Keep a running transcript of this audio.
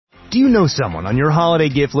Do you know someone on your holiday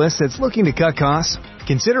gift list that's looking to cut costs?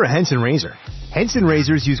 Consider a Henson razor. Henson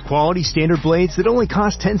razors use quality standard blades that only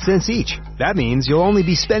cost 10 cents each. That means you'll only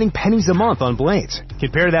be spending pennies a month on blades.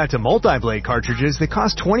 Compare that to multi-blade cartridges that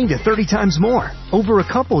cost 20 to 30 times more. Over a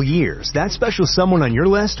couple years, that special someone on your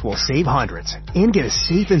list will save hundreds and get a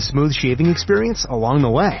safe and smooth shaving experience along the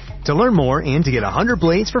way. To learn more and to get 100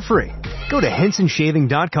 blades for free, go to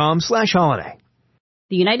hensonshaving.com/holiday.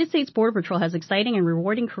 The United States Border Patrol has exciting and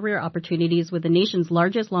rewarding career opportunities with the nation's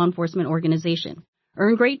largest law enforcement organization.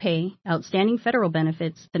 Earn great pay, outstanding federal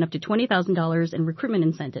benefits, and up to $20,000 in recruitment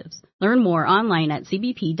incentives. Learn more online at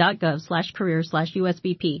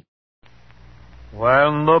cbp.gov/career/USBP.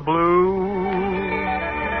 When the blue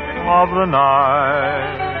of the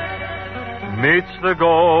night meets the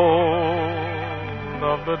gold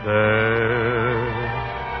of the day,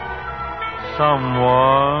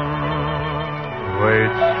 someone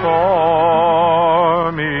waits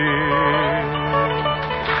for me.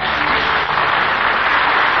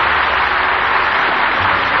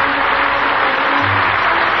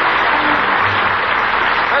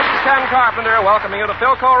 Ken Carpenter welcoming you to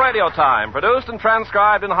Philco Radio Time, produced and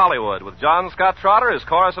transcribed in Hollywood with John Scott Trotter, his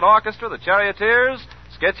chorus and orchestra, the Charioteers,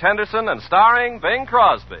 Skitch Henderson, and starring Bing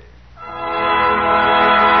Crosby.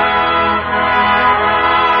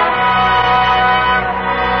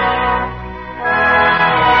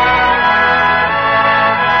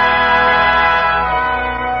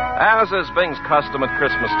 As is Bing's custom at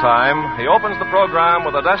Christmas time, he opens the program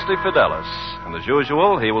with Adeste Fidelis. And as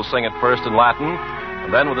usual, he will sing it first in Latin,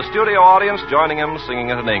 and then with the studio audience joining him singing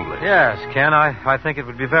it in English. Yes, Ken, I think it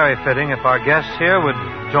would be very fitting if our guests here would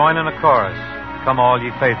join in a chorus. Come all ye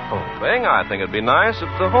faithful. Bing, I think it'd be nice if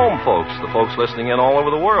the home folks, the folks listening in all over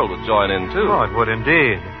the world, would join in, too. Oh, it would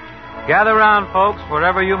indeed. Gather round, folks,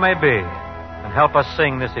 wherever you may be, and help us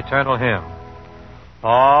sing this eternal hymn.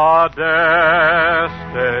 Adeste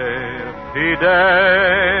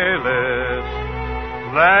Fidelis,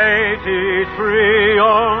 Laeti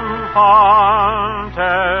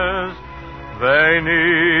triumphantes,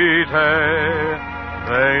 venite,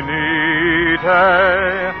 venite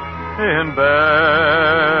in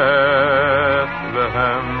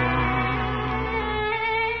Bethlehem.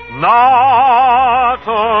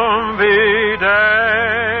 Natum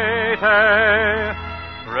videte,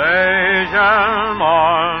 regem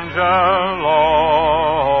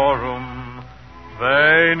angelorum,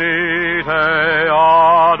 venite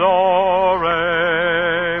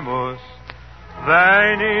adoremus,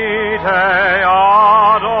 venite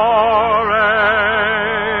adoremus,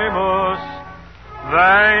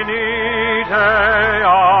 venite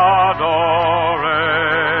adoremus,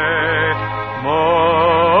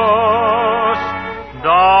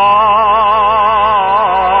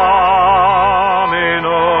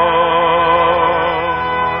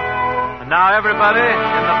 Dominum. And now everybody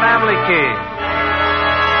in the family key.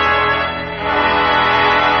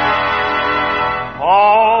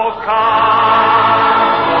 Oh,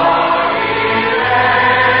 come, Lord, ye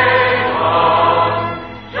angels,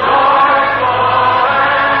 joyful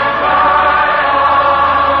and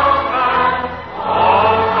triumphant.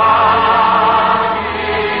 Oh, come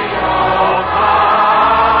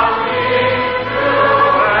ye to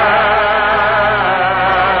Bethlehem.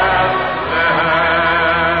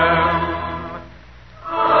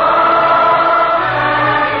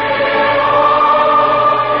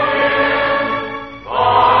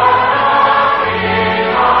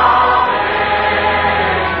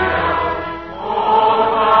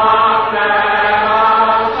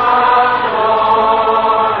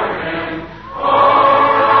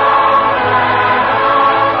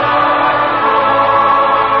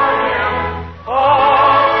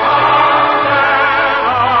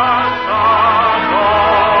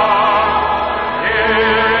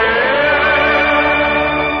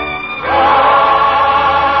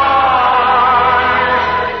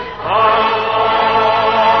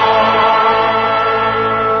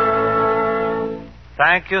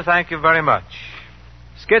 Thank you very much.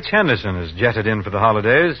 Skitch Henderson is jetted in for the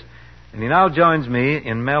holidays, and he now joins me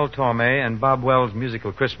in Mel Torme and Bob Wells'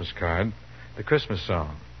 musical Christmas card, the Christmas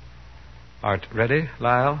song. Art ready,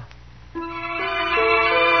 Lyle?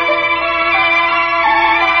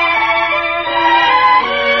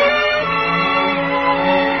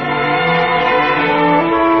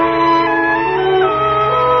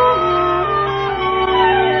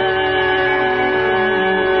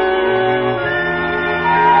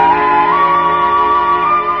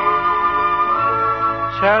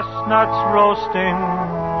 Chestnuts roasting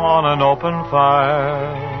on an open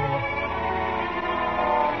fire,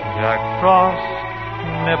 Jack Frost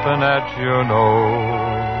nipping at your nose.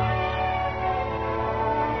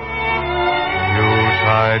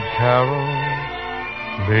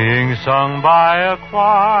 carols being sung by a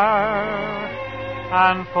choir,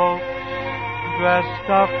 and folks dressed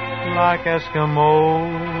up like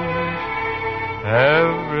Eskimos.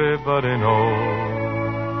 Everybody knows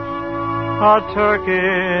a turkey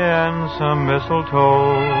and some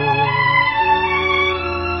mistletoe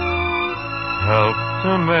help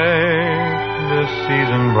to make this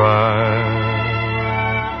season bright.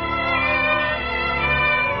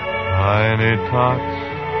 Tiny tots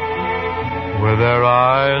with their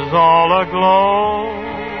eyes all aglow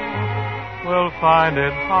will find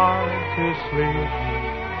it hard to sleep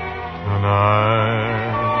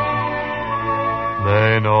tonight.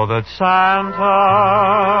 They know that Santa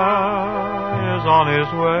is on his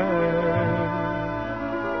way.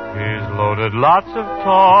 He's loaded lots of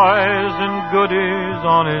toys and goodies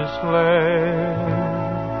on his sleigh.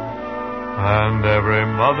 And every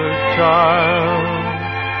mother child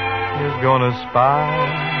is gonna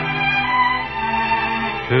spy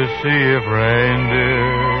to see if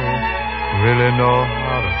reindeer really know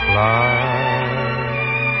how to fly.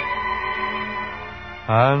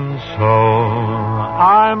 And so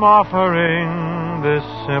I'm offering this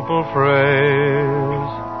simple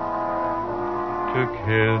phrase to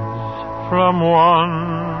kids from 1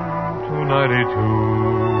 to 92.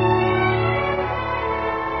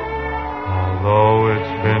 Although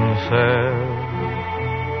it's been said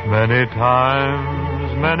many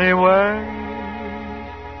times, many ways,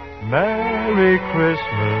 Merry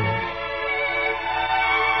Christmas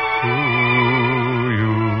to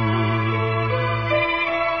you.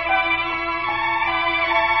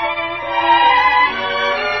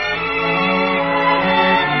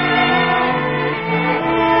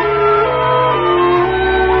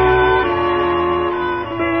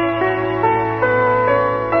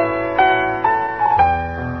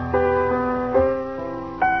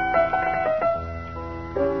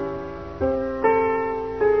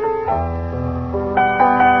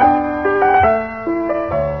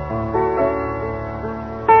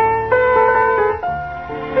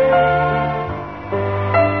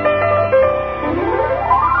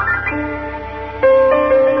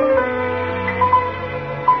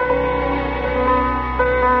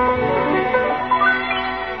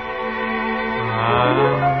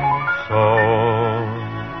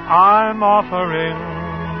 I'm offering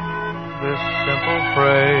this simple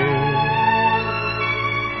phrase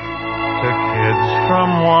to kids from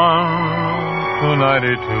 1 to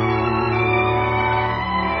 92.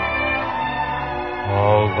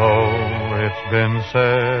 Although it's been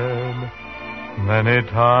said many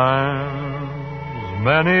times,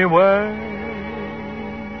 many ways,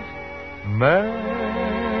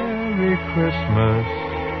 Merry Christmas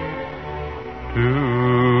to you.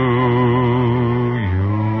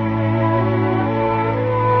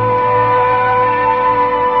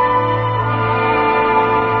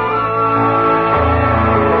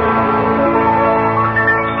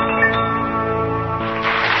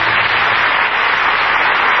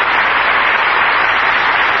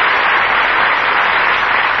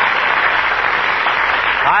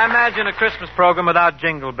 I imagine a Christmas program without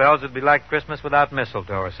jingle bells would be like Christmas without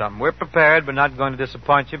mistletoe or something. We're prepared, but not going to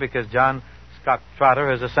disappoint you because John Scott Trotter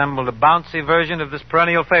has assembled a bouncy version of this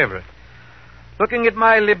perennial favorite. Looking at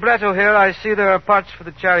my libretto here, I see there are parts for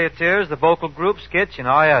the charioteers, the vocal group, sketch, and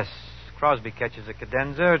yes, Crosby catches a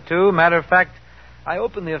cadenza or two. Matter of fact, I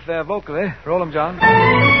open the affair vocally. Roll 'em, John.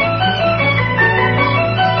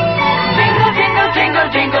 Jingle,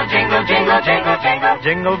 jingle, jingle, jingle, jingle, jingle.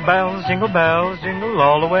 Jingle bells, jingle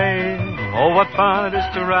all the way. Oh, what fun it is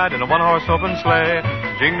to ride in a one-horse open sleigh.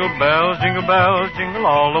 Jingle bells, jingle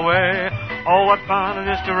all the way. Oh, what fun it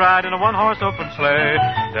is to ride in a one-horse open sleigh.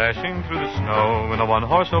 Dashing through the snow in a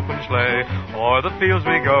one-horse open sleigh. O'er the fields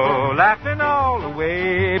we go, laughing all the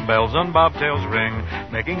way. Bells on bobtails ring,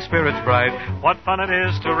 making spirits bright. What fun it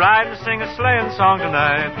is to ride and sing a sleighing song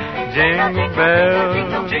tonight. Jingle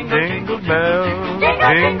bells, jingle bells,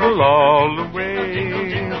 jingle all the way.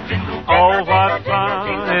 Oh, what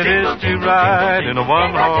fun it is to ride in a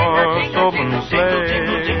one-horse open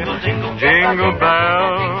sleigh. Jingle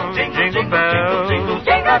bells,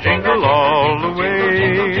 jingle all the way.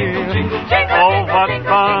 Oh, what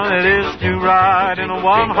fun it is to ride in a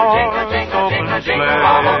one-horse open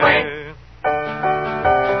sleigh.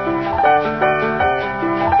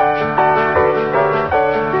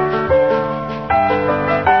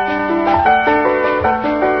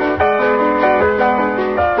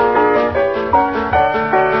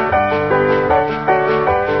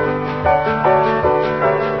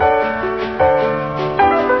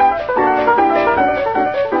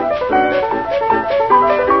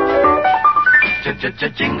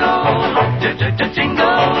 Jingle,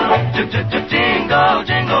 jingle,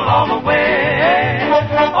 jingle all the way.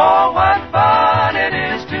 Oh, what fun it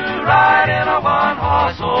is to ride in a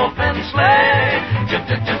one-horse open sleigh.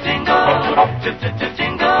 Jingle,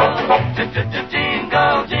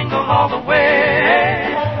 jingle, jingle all the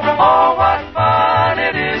way. Oh, what fun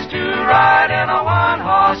it is to ride in a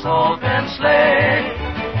one-horse open sleigh.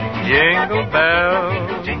 Jingle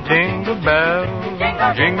bells, jingle bells,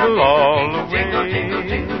 jingle all the way.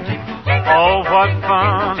 Oh, what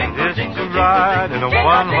fun it is to ride in a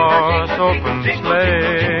one-horse open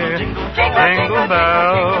sleigh. Jingle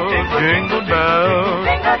bells,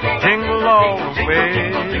 jingle all the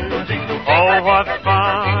way. Oh, what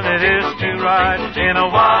fun it is to ride in a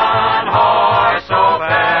one-horse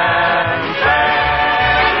open sleigh.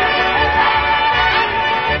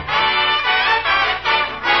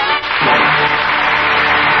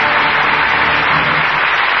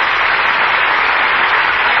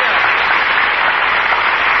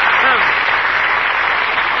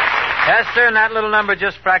 Yes, sir, and that little number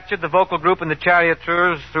just fractured the vocal group and the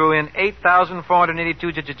charioteers threw in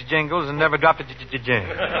 8,482 jingles and never dropped a jing.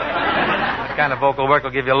 This kind of vocal work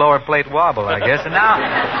will give you a lower plate wobble, I guess. And now,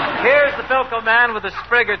 here's the Philco man with a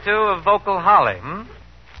sprig or two of vocal holly,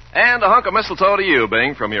 And a hunk of mistletoe to you,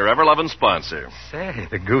 Bing, from your ever-loving sponsor. Say,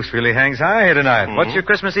 the goose really hangs high here tonight. Mm-hmm. What's your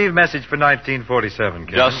Christmas Eve message for 1947,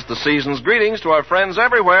 kid? Just the season's greetings to our friends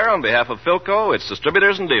everywhere on behalf of Philco, its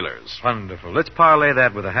distributors and dealers. Wonderful. Let's parlay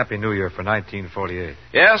that with a Happy New Year for 1948.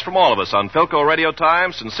 Yes, from all of us on Philco Radio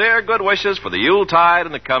Time, sincere good wishes for the Yuletide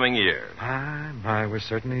and the coming year. My, we're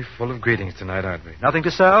certainly full of greetings tonight, aren't we? Nothing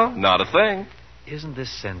to sell? Not a thing. Isn't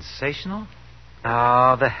this sensational?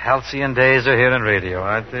 Oh, the halcyon days are here in radio,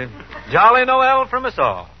 aren't they? Jolly Noel from us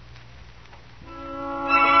all.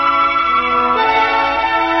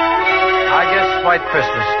 I guess White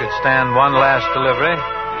Christmas could stand one last delivery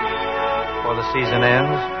before the season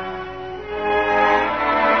ends.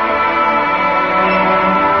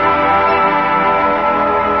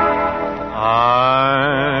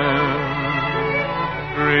 I'm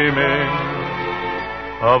dreaming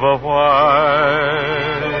of a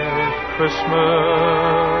white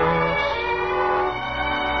Christmas,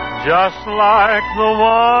 just like the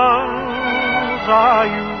ones I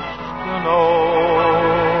used to know,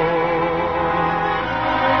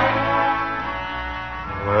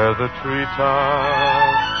 where the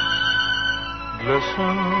treetops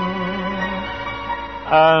glisten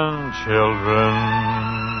and children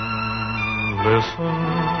listen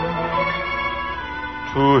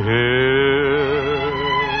to hear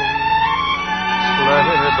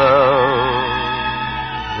sleigh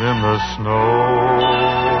bells in the snow.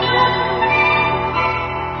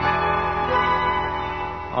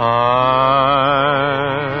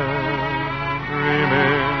 I'm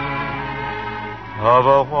dreaming of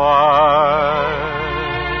a white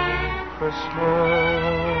Christmas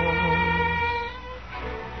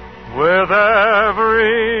with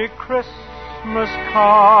every Christmas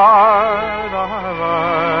card I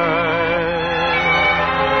write.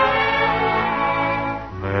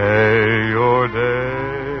 May your day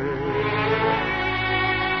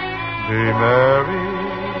be merry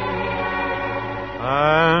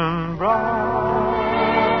and bright,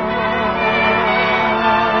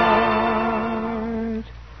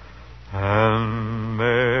 and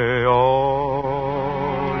may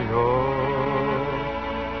all your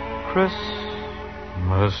Christmases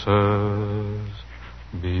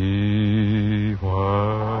be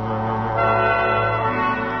white.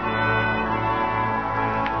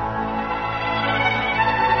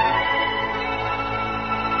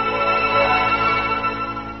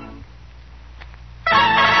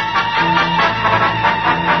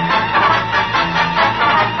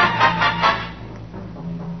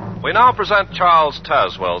 We now present Charles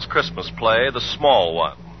Tazwell's Christmas play, The Small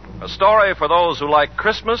One, a story for those who like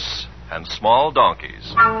Christmas and small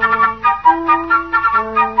donkeys.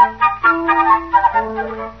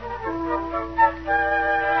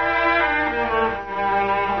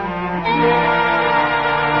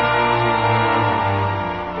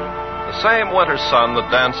 The same winter sun that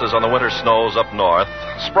dances on the winter snows up north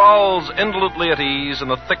sprawls indolently at ease in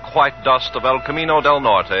the thick white dust of El Camino del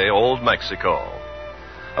Norte, Old Mexico.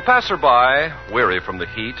 A passerby, weary from the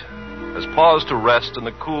heat, has paused to rest in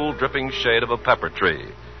the cool, dripping shade of a pepper tree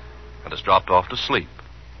and has dropped off to sleep.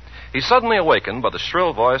 He's suddenly awakened by the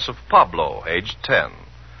shrill voice of Pablo, aged 10,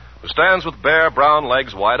 who stands with bare brown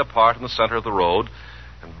legs wide apart in the center of the road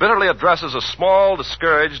and bitterly addresses a small,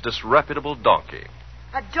 discouraged, disreputable donkey.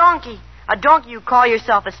 A donkey? A donkey you call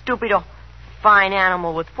yourself a stupido? Fine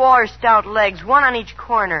animal with 4 stout legs, one on each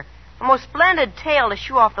corner. A most splendid tail to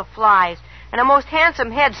shoo off the flies. and a most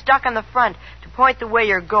handsome head stuck on the front to point the way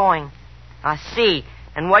you're going. I see.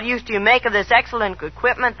 And what use do you make of this excellent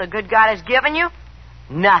equipment the good God has given you?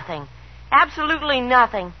 Nothing. Absolutely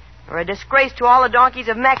nothing. You're a disgrace to all the donkeys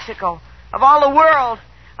of Mexico, of all the world,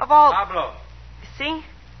 of all... Pablo. See?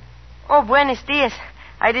 Oh, buenos dias.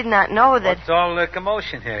 I did not know that... What's all the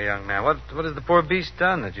commotion here, young man? What has the poor beast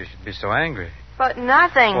done that you should be so angry? But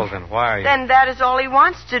nothing. Well, then why are you... Then that is all he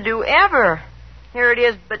wants to do, ever. Here it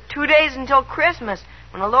is but 2 days until Christmas,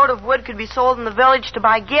 when a load of wood could be sold in the village to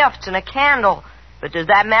buy gifts and a candle. But does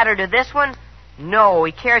that matter to this one? No,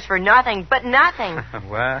 he cares for nothing but nothing.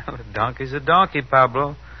 Well, a donkey's a donkey,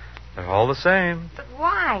 Pablo. They're all the same. But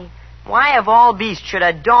why? Why of all beasts should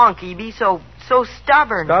a donkey be so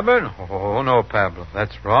stubborn? Stubborn? Oh, no, Pablo.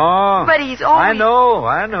 That's wrong. But he's always...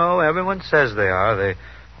 I know. Everyone says they are. They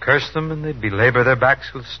curse them and they belabor their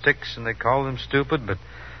backs with sticks and they call them stupid, but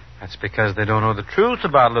that's because they don't know the truth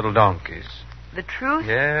about little donkeys. The truth?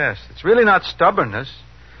 Yes. It's really not stubbornness,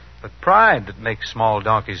 but pride that makes small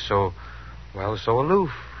donkeys so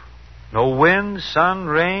aloof. No wind, sun,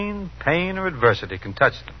 rain, pain, or adversity can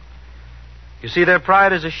touch them. You see, their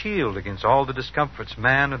pride is a shield against all the discomforts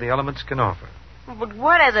man or the elements can offer. But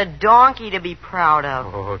what has a donkey to be proud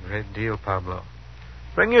of? Oh, a great deal, Pablo.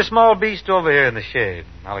 Bring your small beast over here in the shade,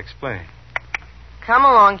 and I'll explain. Come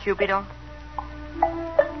along, Cupido.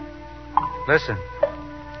 Listen.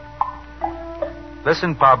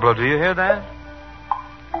 Listen, Pablo, do you hear that?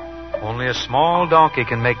 Only a small donkey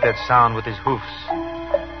can make that sound with his hoofs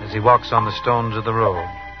as he walks on the stones of the road.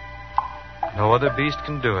 No other beast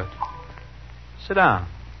can do it. Sit down.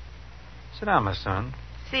 Sit down, my son.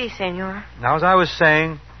 Si, senor. Now, as I was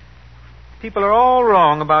saying, people are all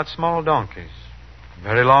wrong about small donkeys. A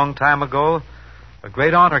very long time ago, a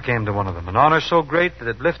great honor came to one of them, an honor so great that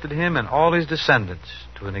it lifted him and all his descendants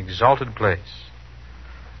to an exalted place.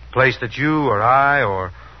 A place that you or I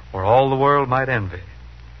or all the world might envy.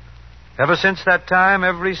 Ever since that time,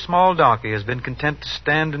 every small donkey has been content to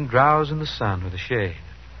stand and drowse in the sun or the shade.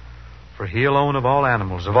 For he alone of all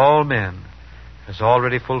animals, of all men, has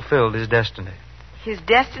already fulfilled his destiny. His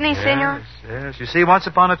destiny, senor? Yes. You see, once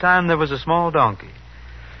upon a time there was a small donkey.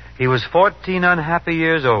 He was 14 unhappy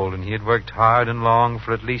years old, and he had worked hard and long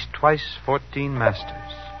for at least twice 14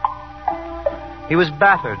 masters. He was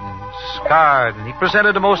battered and scarred, and he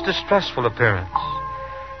presented a most distressful appearance.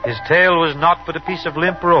 His tail was naught but a piece of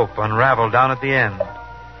limp rope unraveled down at the end.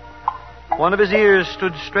 One of his ears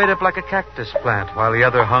stood straight up like a cactus plant, while the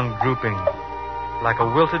other hung drooping like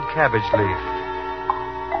a wilted cabbage leaf.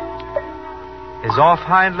 His off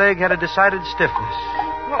hind leg had a decided stiffness.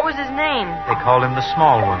 What was his name? They called him the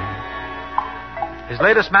Small One. His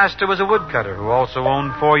latest master was a woodcutter who also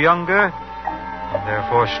owned 4 younger and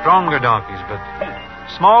therefore stronger donkeys, but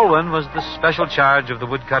Small One was the special charge of the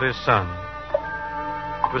woodcutter's son.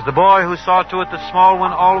 It was the boy who saw to it that Small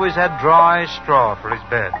One always had dry straw for his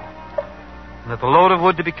bed, and that the load of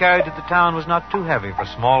wood to be carried to the town was not too heavy for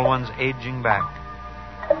Small One's aging back.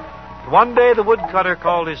 But one day the woodcutter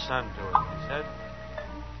called his son to him. He said,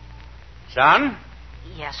 Son,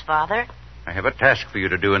 Yes, Father. I have a task for you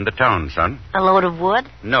to do in the town, son. A load of wood?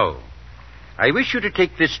 No. I wish you to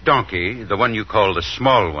take this donkey, the one you call the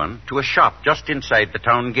Small One, to a shop just inside the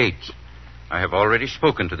town gates. I have already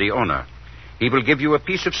spoken to the owner. He will give you a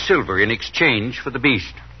piece of silver in exchange for the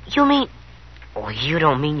beast. You mean... Oh, you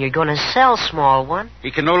don't mean you're going to sell Small One?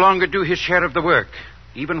 He can no longer do his share of the work.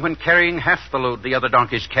 Even when carrying half the load the other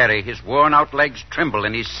donkeys carry, his worn-out legs tremble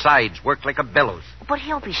and his sides work like a bellows. But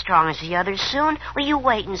he'll be strong as the others soon. Well, you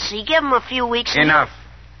wait and see. Give him a few weeks... Enough.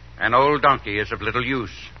 An old donkey is of little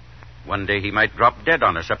use. One day he might drop dead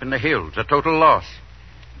on us up in the hills, a total loss.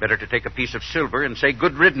 Better to take a piece of silver and say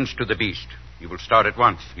good riddance to the beast. You will start at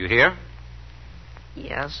once. You hear?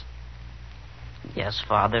 Yes. Yes,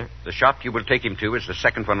 Father. The shop you will take him to is the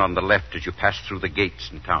second one on the left as you pass through the gates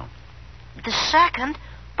in town. The second?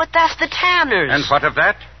 But that's the tanner's. And what of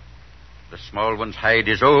that? The Small One's hide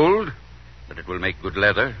is old, but it will make good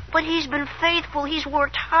leather. But he's been faithful. He's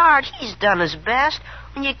worked hard. He's done his best.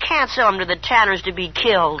 And you can't sell him to the tanner's to be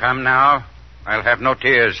killed. Come now. I'll have no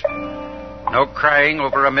tears. No crying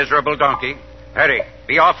over a miserable donkey. Hurry,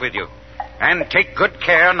 be off with you. And take good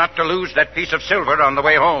care not to lose that piece of silver on the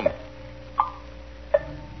way home.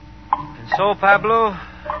 And so, Pablo,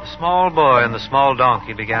 the small boy and the small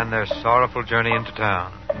donkey began their sorrowful journey into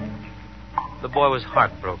town. The boy was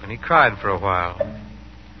heartbroken. He cried for a while.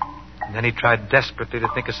 And then he tried desperately to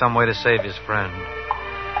think of some way to save his friend.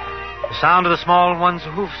 The sound of the small one's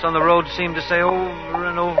hoofs on the road seemed to say over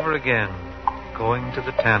and over again, going to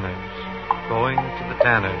the tanner's, going to the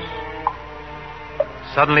tanner's.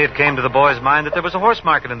 Suddenly it came to the boy's mind that there was a horse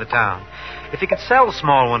market in the town. If he could sell the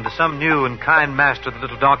small one to some new and kind master, the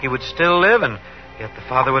little donkey would still live, and yet the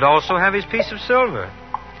father would also have his piece of silver.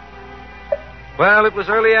 Well, it was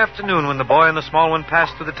early afternoon when the boy and the small one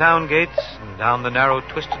passed through the town gates and down the narrow,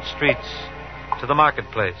 twisted streets to the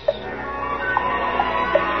marketplace.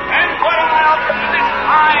 And what am I offering for this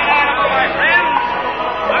fine animal, my friends?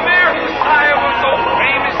 The mare whose sire was so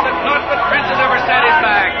famous that naught but princes ever set his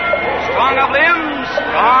back. Strong of limbs,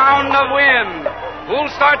 sound of wind. Who'll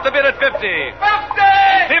start the bid at 50? 50! 50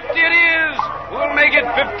 it is! Who'll make it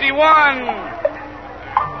 51?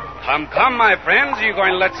 Come, my friends. Are you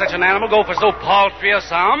going to let such an animal go for so paltry a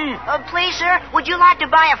sum? Please, sir, would you like to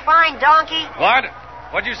buy a fine donkey? What?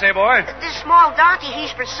 What'd you say, boy? This small donkey,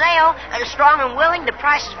 he's for sale. Strong and willing. The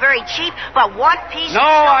price is very cheap, but one piece... No,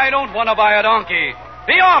 I don't want to buy a donkey.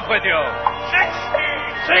 Be off with you. 60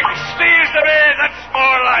 is the bid. That's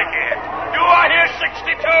more like it. Do I hear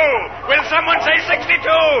 62? Will someone say 62?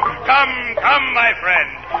 Come, my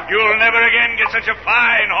friend. You'll never again get such a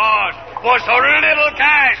fine horse for so little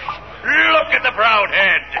cash. Look at the proud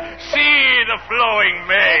head. See the flowing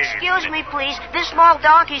mane. Excuse me, please. This small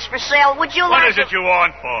donkey's for sale. Would you What like... is it you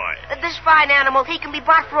want, boy? This fine animal, he can be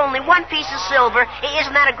bought for only one piece of silver.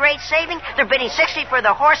 Isn't that a great saving? They're bidding 60 for the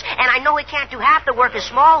horse, and I know he can't do half the work a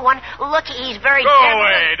small one. Look, he's very... Go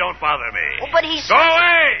away. Don't bother me. Oh, but he's... Go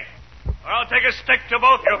away, or I'll take a stick to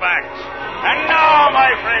both your backs. And now,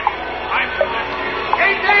 my friend, I'm...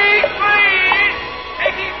 83! 83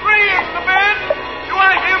 is the bid! Do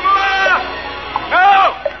I hear more?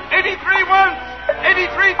 No! 83 once!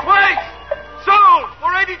 83 twice! Sold for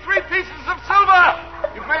 83 pieces of silver!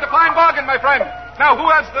 You've made a fine bargain, my friend. Now, who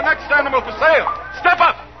has the next animal for sale? Step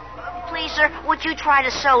up! Please, sir, would you try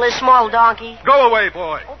to sell this small donkey? Go away,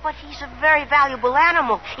 boy. Oh, but he's a very valuable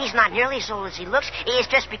animal. He's not nearly as old as he looks. It's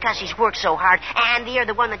just because he's worked so hard. And you're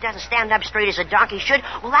the one that doesn't stand up straight as a donkey should.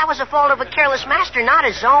 Well, that was the fault of a careless master, not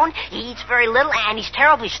his own. He eats very little, and he's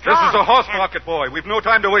terribly strong. This is a horse market, boy. We've no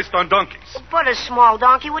time to waste on donkeys. But a small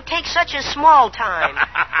donkey would take such a small time.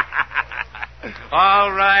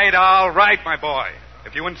 All right, my boy,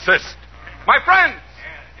 if you insist. My friends,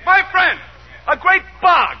 a great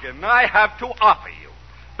bargain I have to offer you.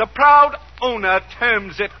 The proud owner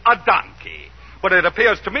terms it a donkey, but it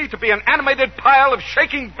appears to me to be an animated pile of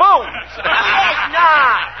shaking bones. It's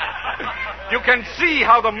not. You can see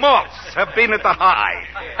how the moths have been at the hide.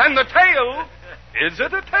 And the tail, is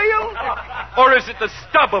it a tail? Or is it the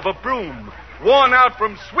stub of a broom, worn out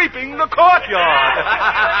from sweeping the courtyard?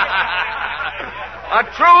 A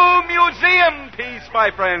true museum piece,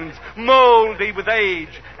 my friends, moldy with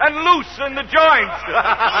age and loose in the joints.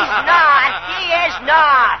 He is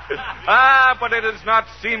not. But it is not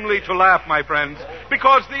seemly to laugh, my friends,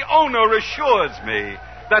 because the owner assures me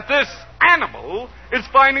that this animal is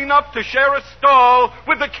fine enough to share a stall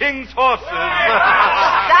with the king's horses.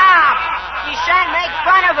 Stop! You shan't make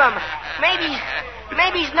fun of him.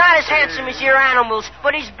 Maybe he's not as handsome as your animals,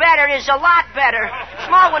 but he's better. He's a lot better.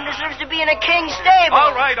 Small one deserves to be in a king's stable.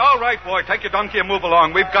 All right, boy. Take your donkey and move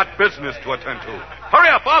along. We've got business to attend to. Hurry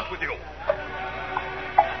up, off with you.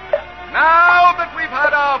 Now that we've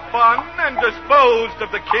had our fun and disposed of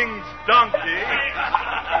the king's donkey,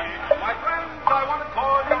 my friends, I want to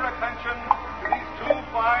call your attention to these two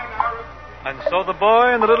fine Arabs. And so the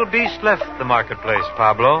boy and the little beast left the marketplace,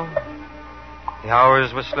 Pablo. The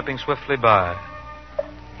hours were slipping swiftly by.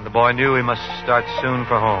 And the boy knew he must start soon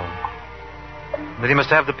for home. That he must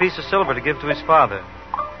have the piece of silver to give to his father.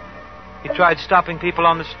 He tried stopping people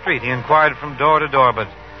on the street. He inquired from door to door, but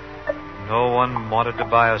no one wanted to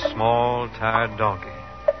buy a small, tired donkey.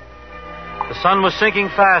 The sun was sinking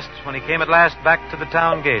fast when he came at last back to the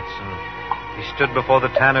town gates, and he stood before the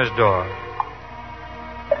tanner's door.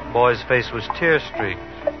 The boy's face was tear-streaked.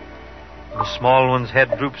 The small one's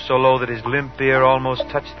head drooped so low that his limp ear almost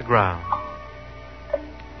touched the ground.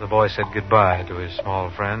 The boy said goodbye to his small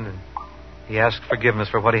friend, and he asked forgiveness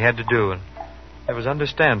for what he had to do, and there was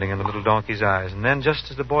understanding in the little donkey's eyes. And then, just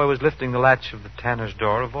as the boy was lifting the latch of the tanner's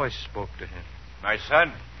door, a voice spoke to him. My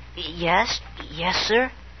son, Yes,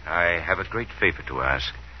 sir. I have a great favor to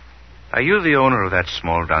ask. Are you the owner of that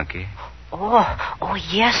small donkey? Oh,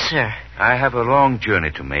 yes, sir. I have a long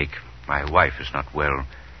journey to make. My wife is not well.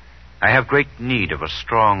 I have great need of a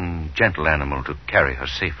strong, gentle animal to carry her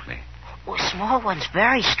safely. Oh, small one's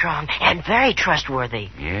very strong and very trustworthy.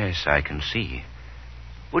 Yes, I can see.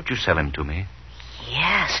 Would you sell him to me?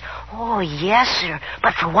 Yes. Oh, yes, sir.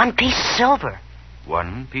 But for one piece of silver.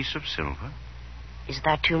 1 piece of silver? Is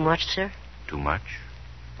that too much, sir? Too much?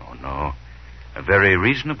 Oh, no. A very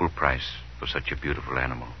reasonable price for such a beautiful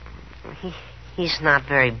animal. He's not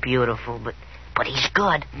very beautiful, but but he's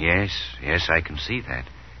good. Yes, I can see that.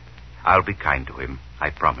 I'll be kind to him. I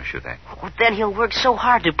promise you that. Well, then he'll work so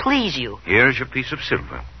hard to please you. Here's your piece of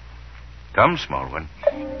silver. Come, small one.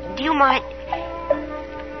 Do you mind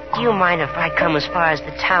if I come as far as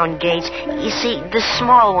the town gates? You see, the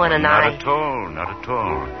small one and Not at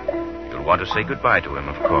all. You'll want to say goodbye to him,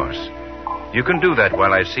 of course. You can do that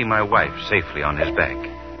while I see my wife safely on his back.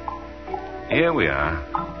 Here we are.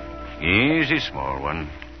 Easy, small one.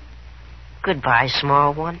 Goodbye,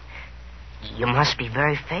 small one. You must be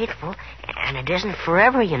very faithful, and it isn't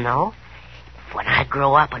forever, you know. When I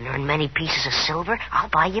grow up and earn many pieces of silver, I'll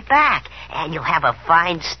buy you back, and you'll have a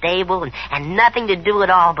fine stable and nothing to do at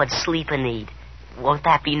all but sleep and eat. Won't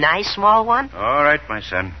that be nice, small one? All right, my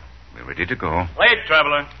son. We're ready to go. Wait,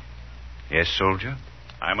 traveler. Yes, soldier?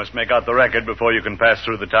 I must make out the record before you can pass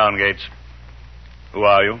through the town gates. Who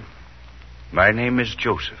are you? My name is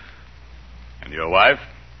Joseph. And your wife?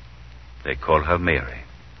 They call her Mary.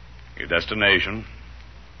 Your destination?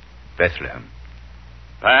 Bethlehem.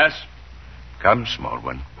 Pass. Come, small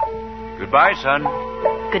one. Goodbye, son.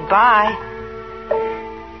 Goodbye.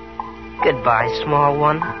 Goodbye, small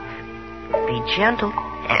one. Be gentle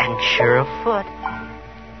and sure of foot.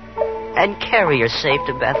 And carry her safe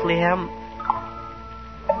to Bethlehem.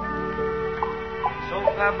 So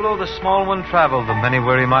Pablo the small one traveled the many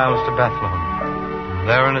weary miles to Bethlehem.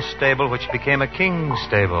 There in a stable which became a king's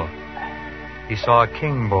stable, he saw a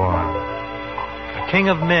king born. A king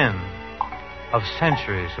of men, of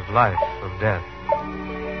centuries, of life, of death.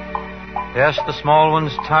 Yes, the small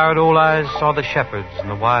one's tired old eyes saw the shepherds and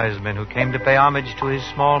the wise men who came to pay homage to his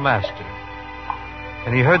small master.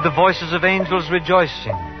 And he heard the voices of angels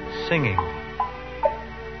rejoicing, singing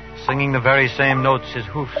the very same notes his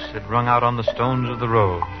hoofs had rung out on the stones of the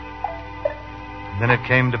road. And then it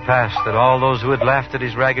came to pass that all those who had laughed at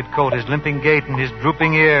his ragged coat, his limping gait, and his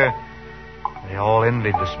drooping ear, they all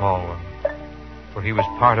envied the small one, for he was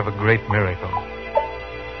part of a great miracle.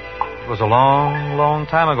 It was a long, long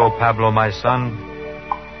time ago, Pablo, my son,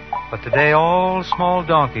 but today all small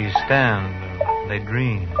donkeys stand and they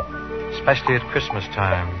dream, especially at Christmas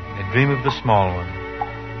time. They dream of the small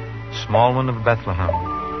one of Bethlehem.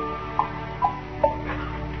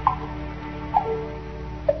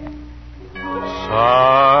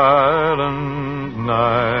 Silent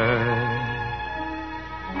night,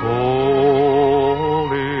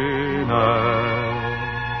 holy night,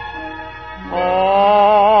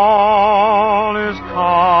 all is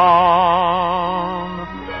calm,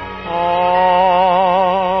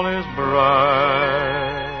 all is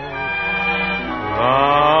bright,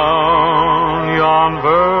 round yon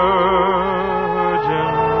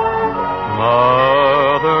virgin,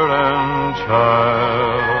 mother and child.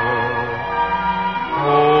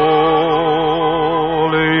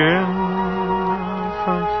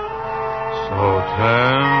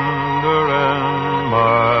 Tender and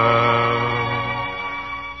mild,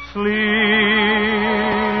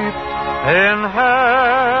 sleep in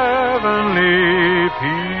heavenly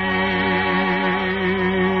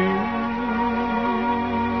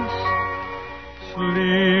peace,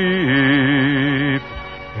 sleep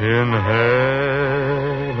in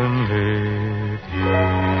heavenly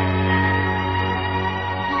peace.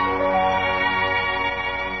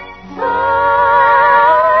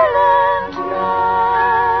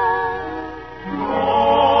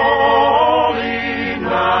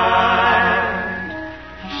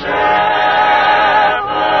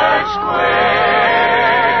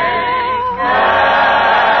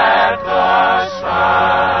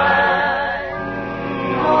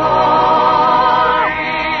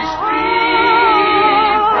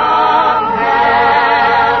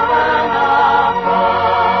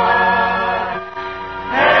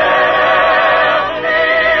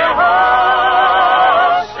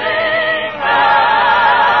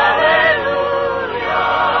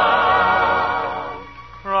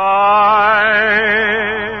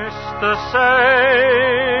 The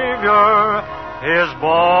Savior is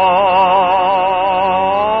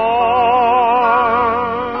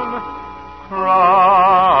born.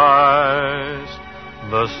 Christ,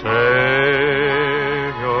 the Savior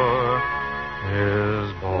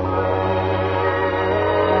is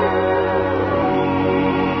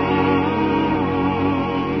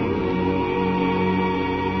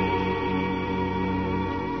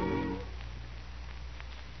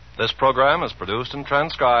This program is produced and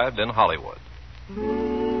transcribed in Hollywood.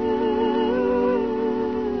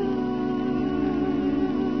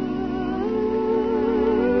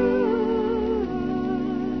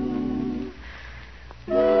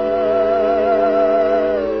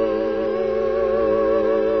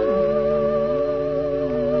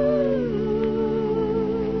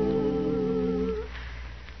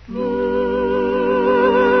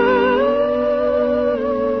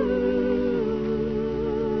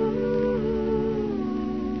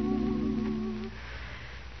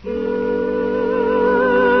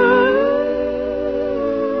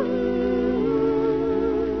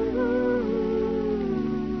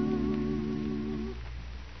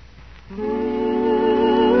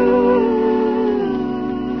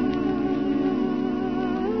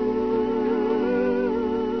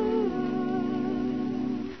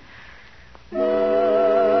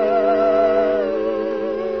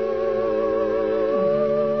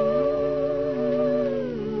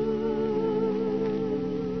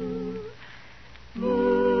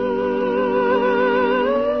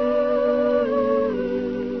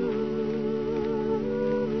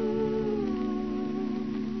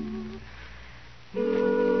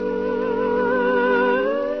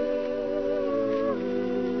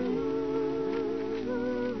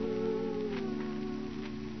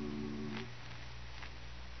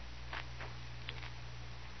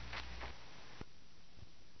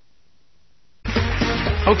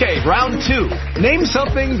 Okay, round 2. Name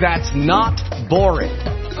something that's not boring.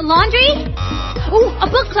 A laundry? Ooh, a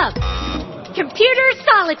book club. Computer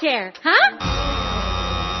solitaire, huh?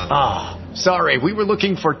 Ah, sorry, we were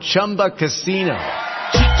looking for Chumba Casino.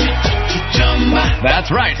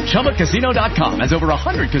 That's right, ChumbaCasino.com has over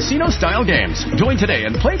 100 casino-style games. Join today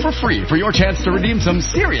and play for free for your chance to redeem some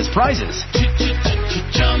serious prizes.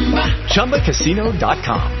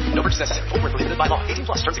 ChumbaCasino.com. No purchase necessary. Void where prohibited by law. 18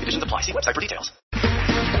 plus terms and conditions apply. See website for details.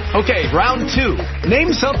 Okay, round 2.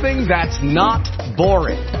 Name something that's not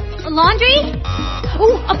boring. A laundry?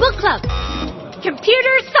 Ooh, a book club.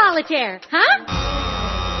 Computer solitaire, huh?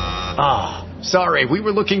 Ah, sorry, we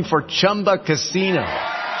were looking for Chumba Casino.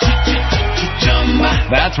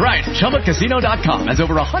 That's right, ChumbaCasino.com has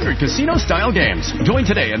over 100 casino-style games. Join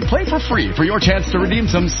today and play for free for your chance to redeem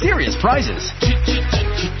some serious prizes.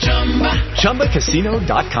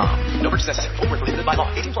 ChumbaCasino.com. No purchase necessary. Void where prohibited by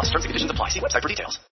law. 18 plus terms and conditions apply. See website for details.